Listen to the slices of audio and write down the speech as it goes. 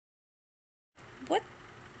What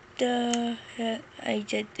the heck I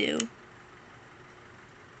just do?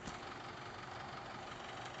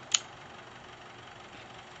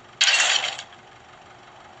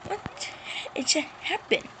 What? It just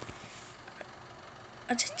happened.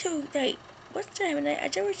 I just told like what's that happened? I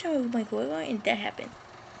just told my going on and that happened.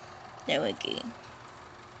 Now okay.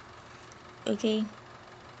 Okay.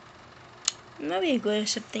 Maybe I go or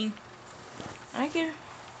something. I can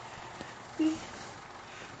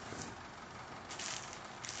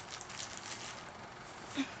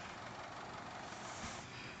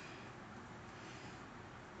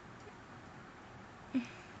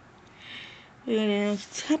we're gonna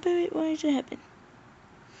stop it. Why does it happen?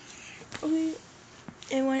 Okay.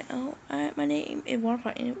 And when my name is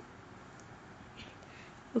Warfighting.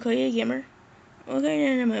 Okay, a gamer.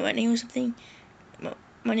 Okay, no, my name was something.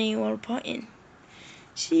 My name was Warfighting.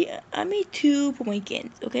 See, I made 2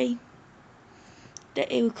 weekends. Okay.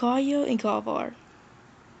 That is lucario and Galvar.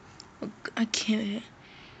 I can't.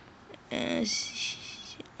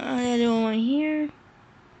 Another one here.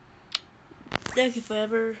 Thank you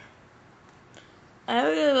forever. I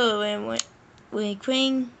really when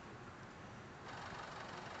Queen.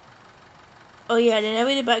 Oh yeah, then I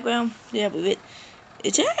read the background. Yeah, with it.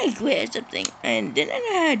 It's a glitch or something, and then I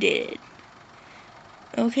know how I did it.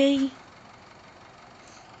 Okay.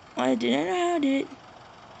 I didn't know how I did it.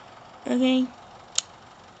 Okay.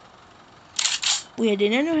 We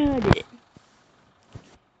didn't know how I did it.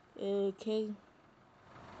 Okay.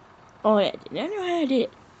 Oh yeah, didn't know how I did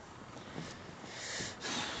it.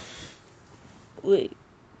 Wait,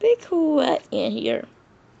 be cool at in here.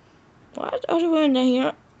 Why's the other one down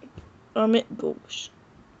here? It goes.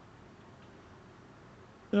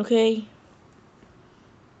 Okay.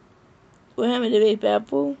 What happened to Big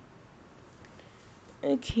Apple?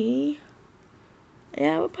 Okay.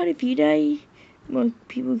 Yeah, we'll probably be there. More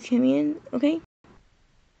people come in. Okay.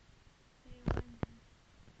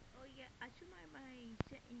 Oh yeah, I should my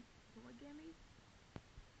setting for my gaming.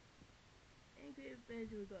 And good bed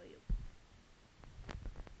will go you.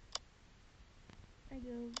 I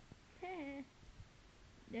go.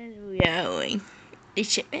 Then we are going. They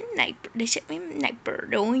ship me sniper. They ship me sniper.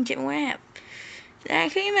 The only thing I have. I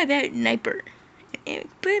came about sniper. And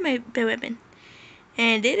put in my bed weapon.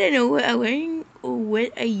 And they didn't know what I'm wearing or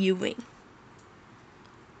what I'm using.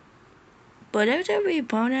 But that was a really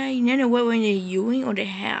important. I didn't know what when they're using or they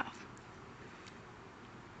have.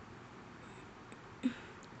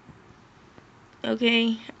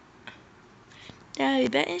 Okay. That is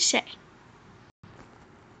better say.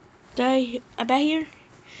 Die about here.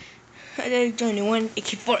 There's only one. It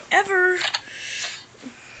can forever.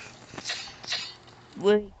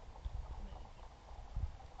 Wait.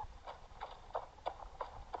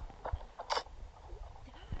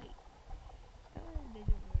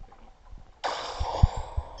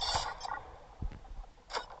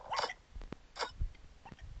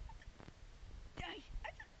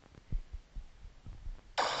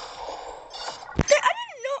 I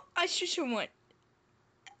didn't know I shoot someone.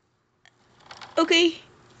 Okay.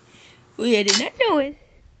 We did not know it.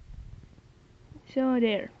 So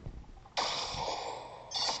there.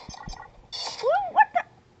 Whoa, what the?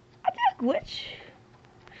 Attack glitch.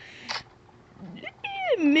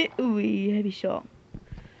 We heavy shot.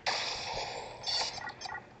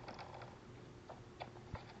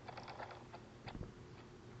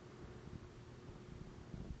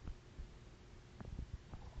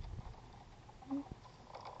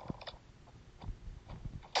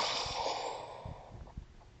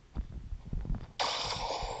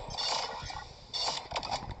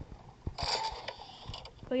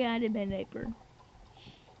 Oh yeah, I did bad sniper.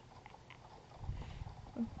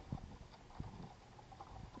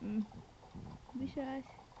 Besides.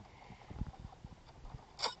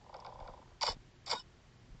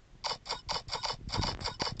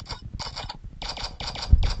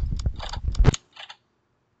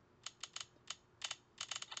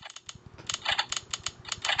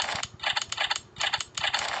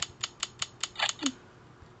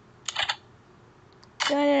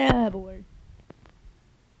 Yeah, boy.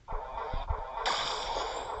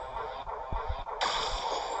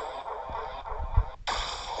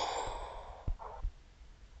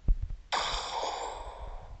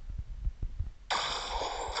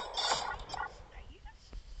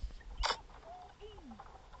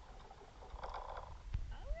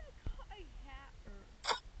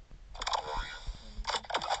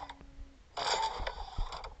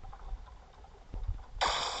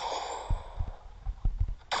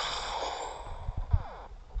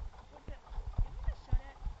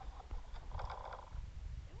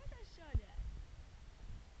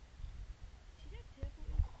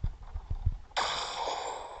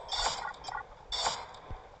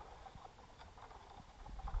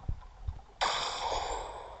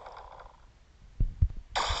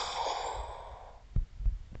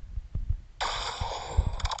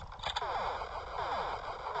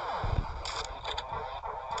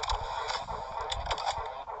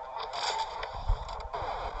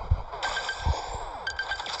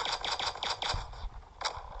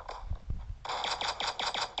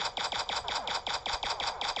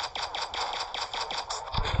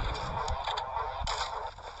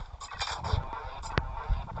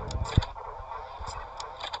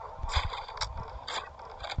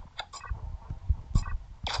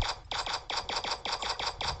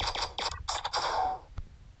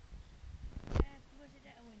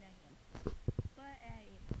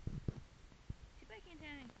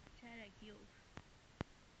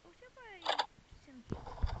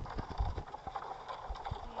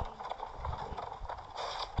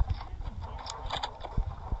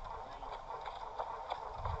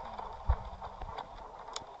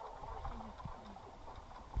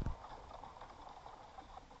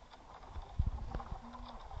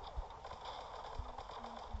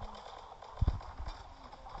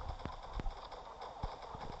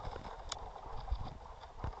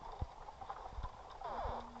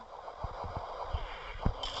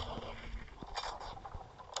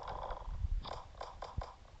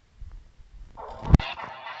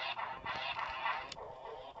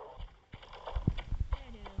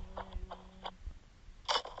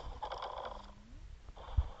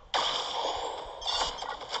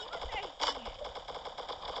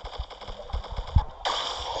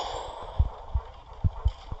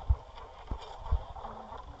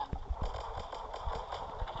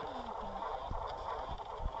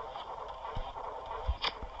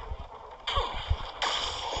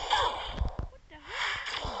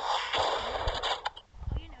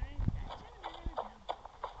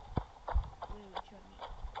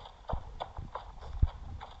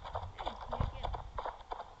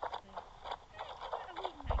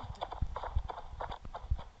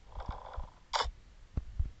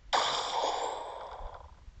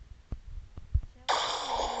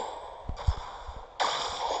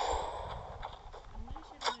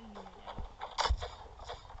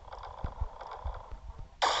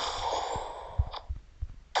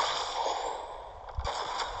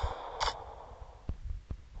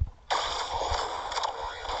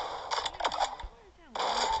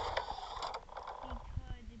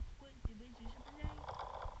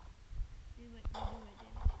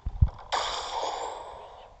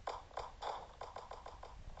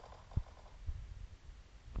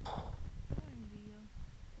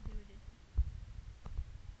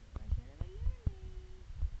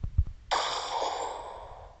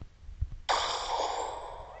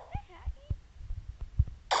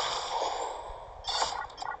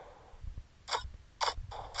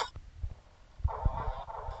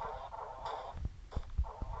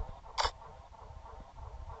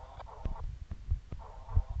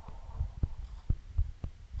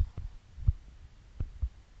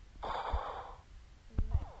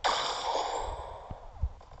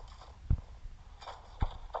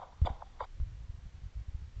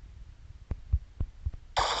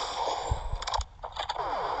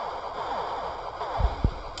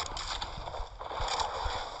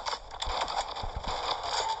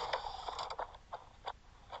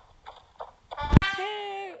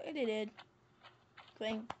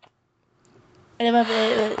 I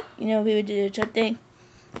never, people do something.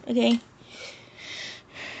 Okay.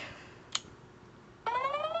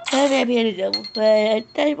 I never had a double, but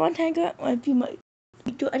that one time got a few more. I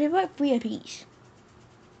did about 3 apiece.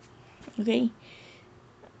 Okay.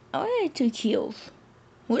 I only had 2 kills.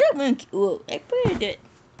 What up, man? Whoa, I put it.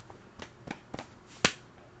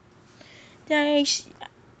 Guys,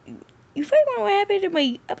 you find out what happened to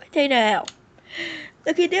my potato out.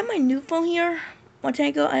 Okay, then my new phone here. One time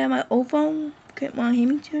ago, I had my old phone. Okay, my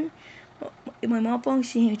Hamilton. My mom phone,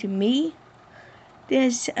 she handed it to me.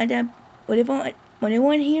 Then I got whatever. When I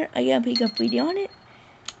went here, I got pick up video on it.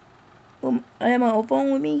 Well, I have my old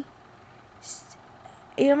phone with me.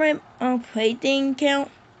 I have my plaything count.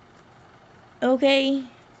 Okay.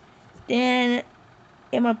 Then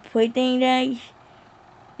I have my plaything dash.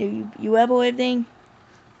 You have everything.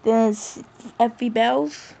 There's FB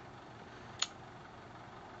bells.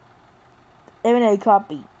 Then I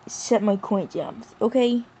copy. Set my coin jumps.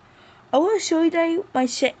 Okay. I want to show you that my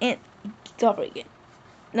set and cover again.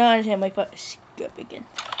 No, I understand my butt skip again.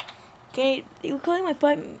 Okay, you calling my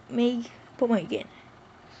butt may put my again.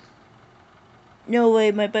 No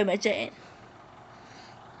way my butt might set in.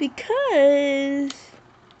 Because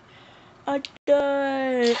I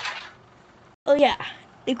thought, oh yeah,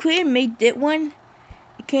 the creator made that one.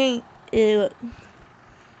 You can't,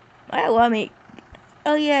 I love me.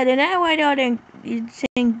 Oh yeah, then I went out and you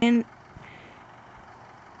sing and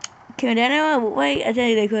can I know wait, I tell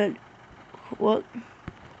you they could what?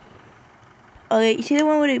 Okay, you see the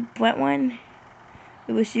one with the wet one?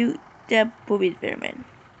 It was shoot that will be Spider-Man.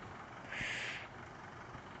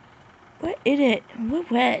 What is it? What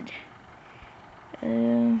red?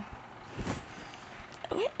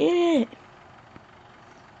 What is it?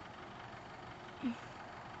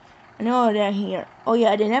 I know down here. Oh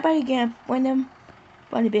yeah, did anybody get one of them?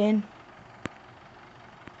 Funny bin.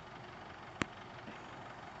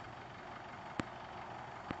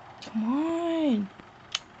 Come on.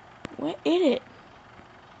 What is it?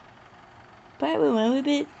 Probably a little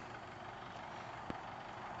bit.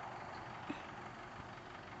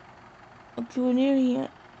 Okay, we're near here.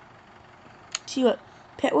 See what?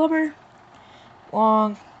 Pet rubber.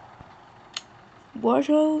 Long.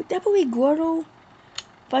 Gordo. Definitely Gordo.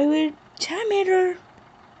 Violet. Charmander.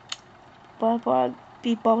 Bob.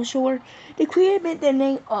 Beat Bulbasaur. They created their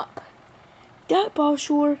name up. That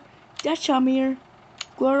Bulbasaur. That Charmander.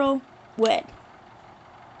 Gordo. Wet.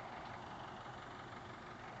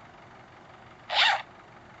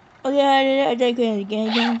 Oh yeah, I did it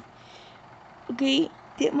again. Okay,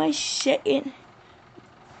 did my second.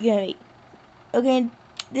 Yeah, okay,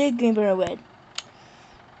 the green burner red.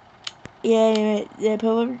 Yeah, the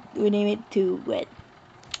purple we name it to red.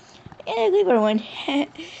 And the green burner one.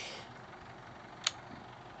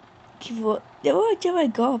 They were just my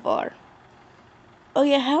golf bar. Oh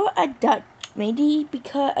yeah, how I got maybe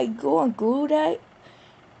because I go on Google that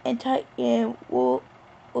and type in we'll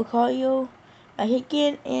call you a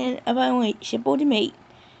hicken and if I want simple to make.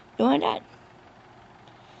 You want that?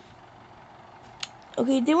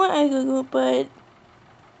 Okay, they want I Google, but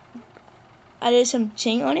I did some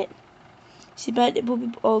chain on it. See, but the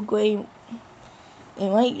people all gray and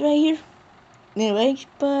white right here. Anyway,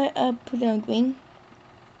 but I put down green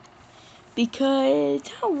because it's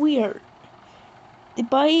how weird. The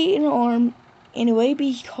body and the arm and the way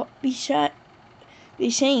be shot the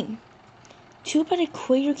same. Too bad the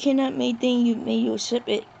creator cannot make thing you made you sip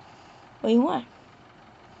it. What you want?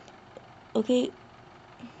 Okay.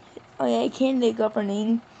 Oh yeah, I can't look up her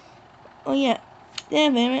name. Oh yeah.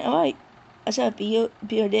 Damn man, alright. I saw a video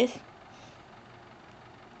this.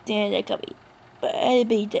 Damn that could be. But I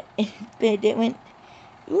be different.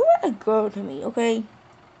 You are a girl to me, okay?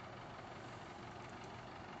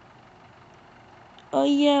 Oh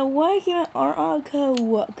yeah, why can't our uncle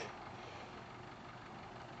work?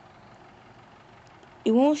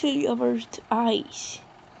 It won't show you other's eyes.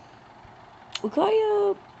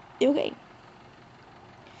 Okay, okay.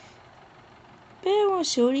 But I want to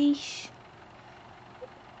show these.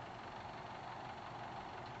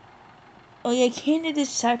 Oh yeah, can't do this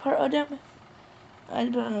side part of them? I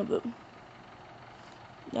don't know, but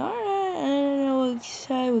alright, I don't know what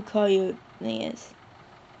side we call you thing is.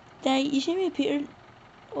 That you see me appear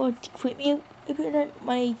or quit me appear that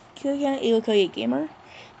my kill account it will call you a gamer.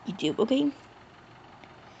 YouTube, okay?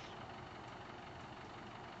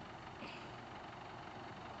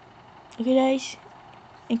 Okay guys.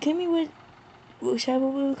 And come me with what side we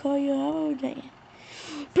will call you, how about that?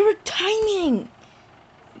 Perfect timing!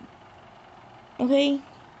 Okay.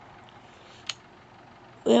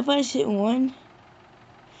 We have to sit one.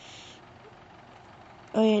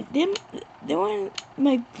 Okay, then one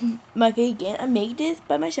my pig again. I made this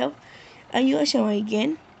by myself. I use a show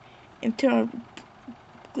again and turn on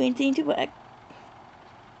green thing to black.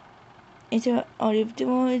 And so all of the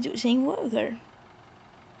one do the same work her.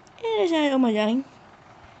 And I said, oh my god.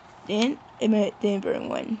 Then it might then burn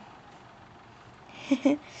one.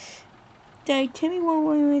 Dad, tell me what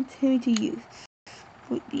one you want me to use.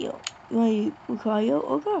 Quick deal. You want to use lucario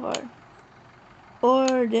or cover?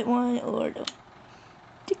 Or that one or the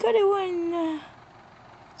other one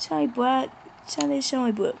side black,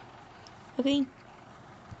 side blue. Okay?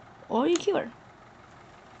 Or you kill her.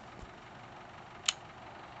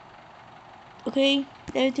 Okay?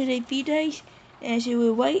 That's today 3 days. And she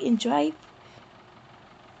will wait and drive.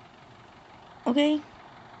 Okay?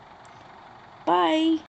 Bye.